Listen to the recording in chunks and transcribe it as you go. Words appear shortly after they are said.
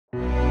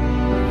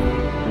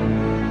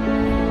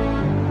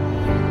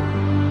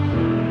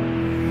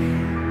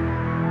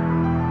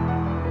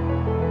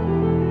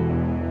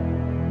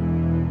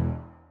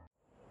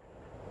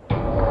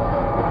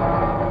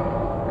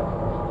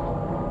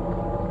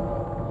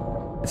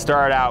It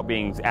started out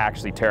being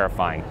actually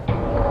terrifying.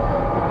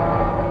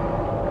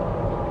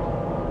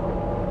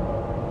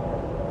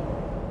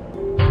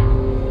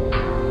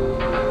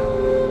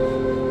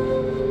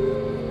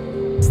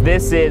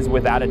 This is,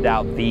 without a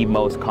doubt, the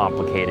most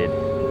complicated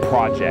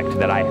project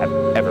that I have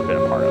ever been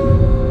a part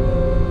of.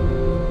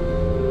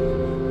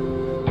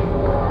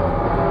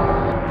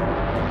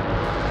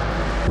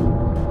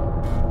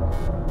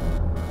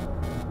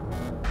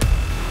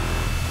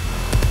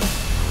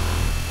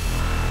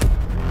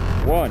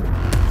 One,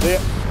 clear.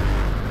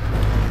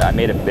 I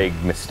made a big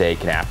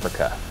mistake in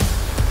Africa.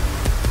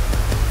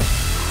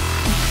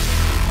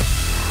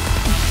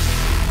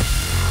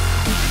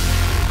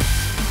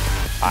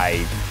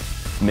 I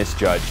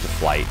misjudged the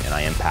flight and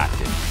I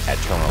impacted at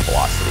terminal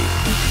velocity.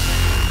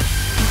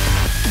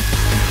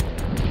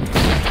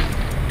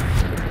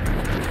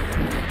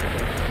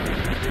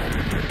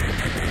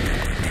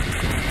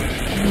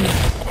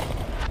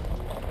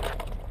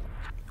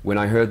 When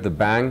I heard the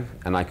bang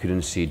and I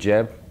couldn't see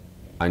Jeb,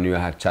 I knew I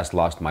had just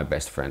lost my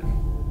best friend.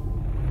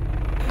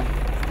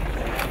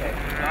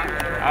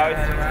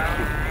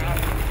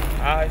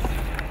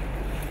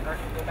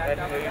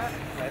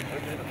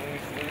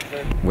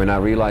 When I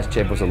realized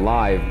Jeb was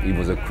alive, it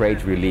was a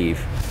great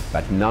relief,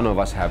 but none of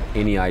us have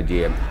any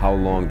idea how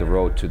long the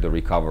road to the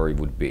recovery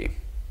would be.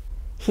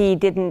 He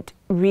didn't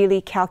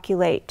really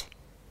calculate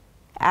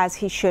as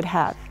he should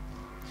have.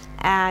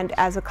 And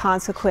as a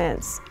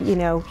consequence, you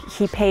know,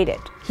 he paid it.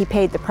 He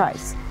paid the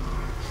price.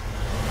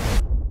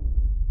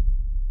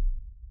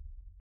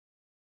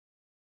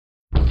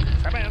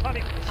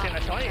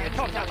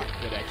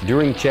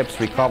 During Jeb's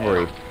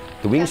recovery,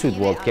 the wingsuit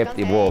world kept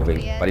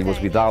evolving, but it was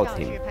without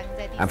him.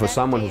 And for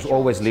someone who's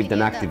always lived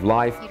an active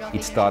life,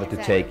 it started to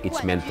take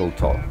its mental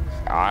toll.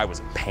 I was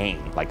in pain,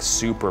 like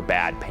super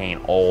bad pain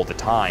all the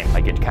time.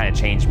 Like it kind of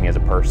changed me as a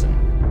person.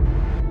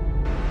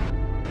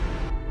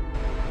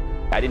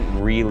 I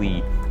didn't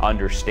really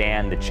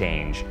understand the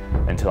change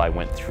until I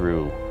went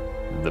through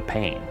the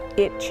pain.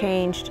 It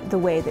changed the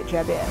way that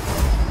Jeb is.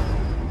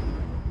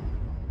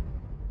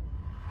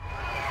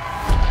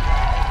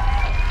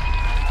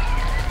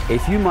 A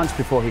few months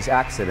before his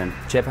accident,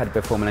 Jeb had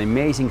performed an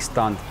amazing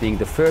stunt, being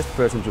the first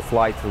person to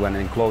fly through an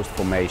enclosed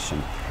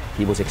formation.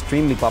 He was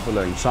extremely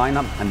popular in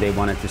China and they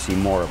wanted to see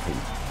more of him.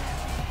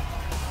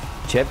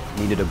 Jeb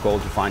needed a goal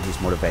to find his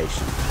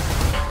motivation.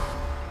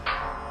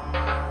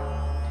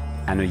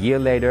 And a year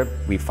later,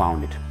 we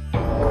found it.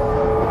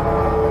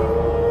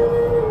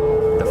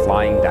 The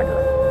Flying Dagger.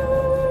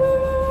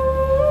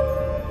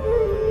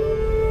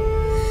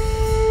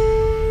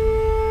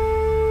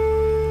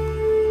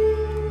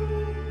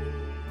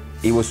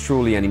 It was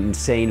truly an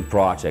insane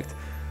project.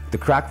 The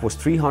crack was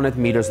 300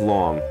 meters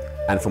long,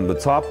 and from the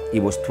top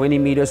it was 20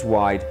 meters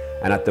wide,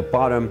 and at the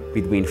bottom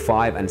between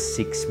 5 and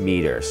 6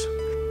 meters.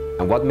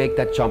 And what made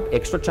that jump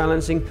extra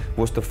challenging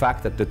was the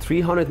fact that the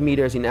 300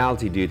 meters in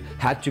altitude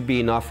had to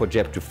be enough for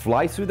Jeb to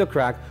fly through the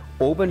crack,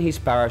 open his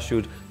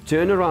parachute,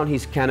 turn around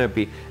his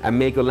canopy, and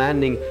make a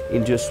landing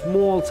into a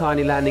small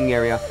tiny landing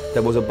area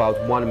that was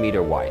about 1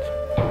 meter wide.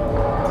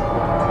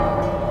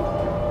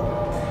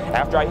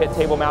 After I hit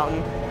Table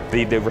Mountain,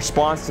 the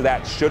response to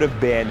that should have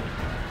been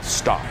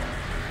stop,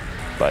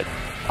 but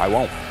I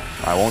won't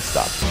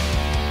stop.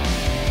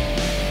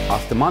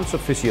 After months of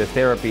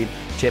physiotherapy,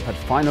 Jeb had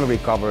finally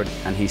recovered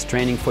and his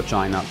training for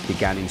China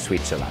began in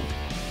Switzerland.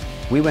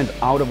 We went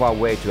out of our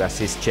way to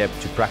assist Jeb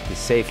to practice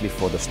safely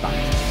for the stunt.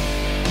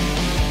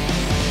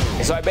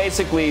 So I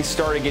basically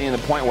started getting to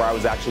the point where I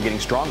was actually getting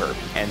stronger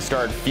and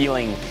started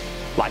feeling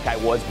like I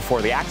was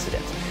before the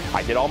accident.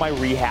 I did all my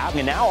rehab,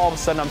 and now all of a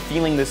sudden I'm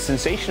feeling this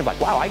sensation of like,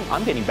 wow,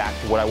 I'm getting back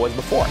to what I was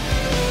before.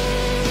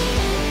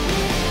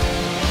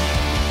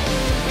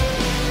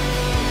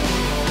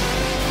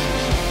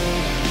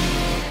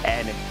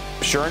 And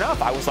sure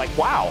enough, I was like,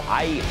 wow,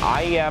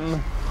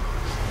 I'm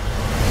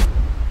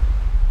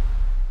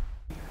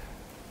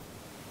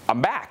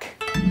back.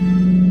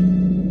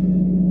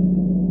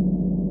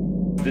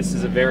 This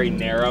is a very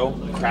narrow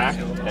crack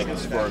that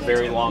goes for a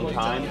very long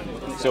time,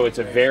 so it's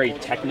a very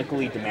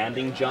technically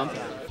demanding jump.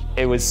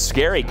 It was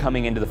scary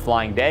coming into the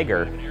Flying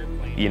Dagger,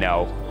 you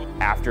know,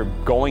 after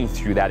going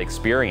through that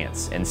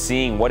experience and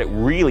seeing what it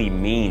really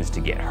means to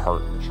get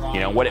hurt.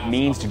 You know, what it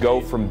means to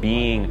go from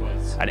being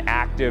an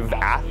active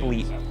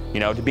athlete, you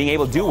know, to being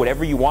able to do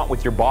whatever you want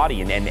with your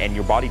body and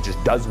your body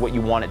just does what you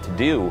want it to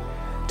do,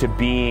 to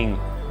being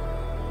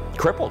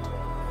crippled.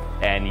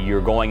 And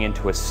you're going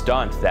into a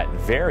stunt that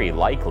very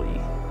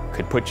likely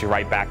could put you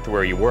right back to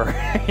where you were,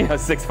 you know,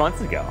 6 months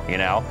ago, you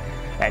know?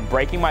 And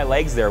breaking my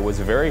legs there was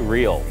a very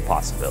real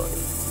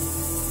possibility.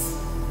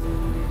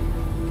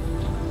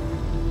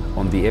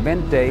 On the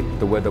event day,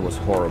 the weather was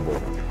horrible.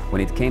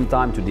 When it came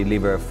time to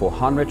deliver for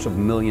hundreds of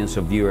millions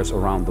of viewers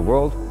around the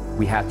world,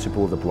 we had to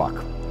pull the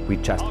plug. We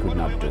just could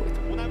not do it.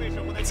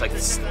 It's like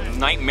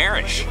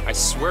nightmarish. I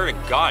swear to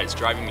God, it's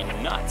driving me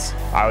nuts.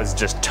 I was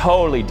just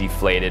totally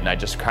deflated, and I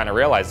just kind of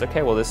realized,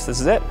 okay, well, this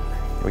is it.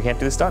 We can't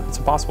do this stunt. It's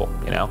impossible,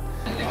 you know?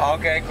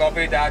 Okay,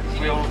 copy that.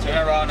 We'll turn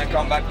around and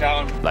come back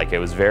down. Like, it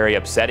was very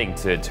upsetting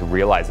to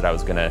realize that I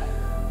was gonna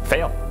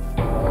fail.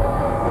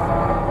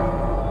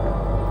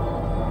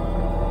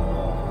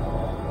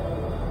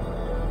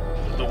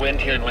 The wind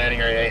here in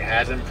landing area A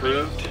has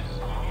improved.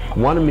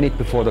 1 minute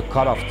before the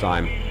cutoff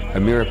time, a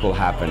miracle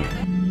happened.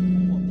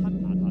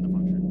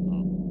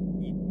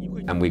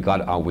 And we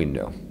got our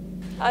window.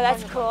 Oh,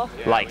 that's cool.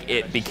 Like,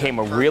 it became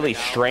a really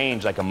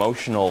strange, like,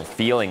 emotional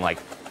feeling, like,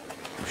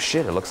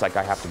 shit, it looks like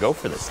I have to go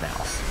for this now.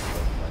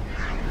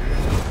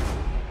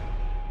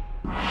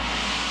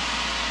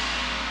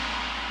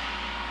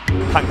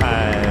 看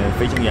看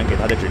飞行员给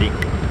他的指令，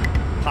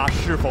他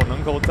是否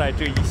能够在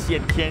这一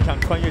线天上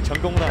穿越成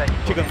功呢？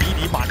这个谜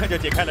底马上就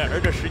解开了，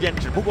而这时间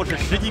只不过是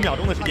10几秒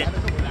钟的时间。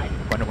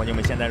观众朋友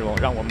们，现在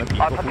让我们屏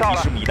住呼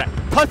吸，拭目以待。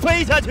他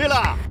飞下去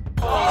了！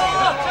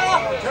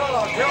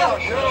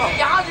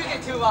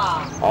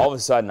 All of a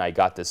sudden, I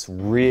got this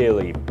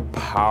really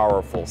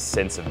powerful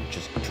sense of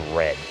just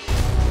dread.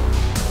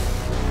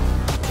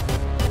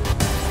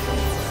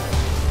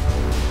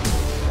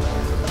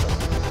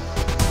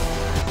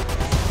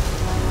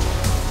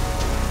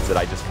 That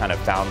I just kind of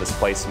found this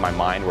place in my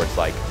mind where it's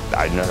like,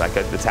 I know, like,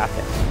 it's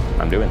happening.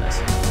 I'm doing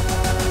this.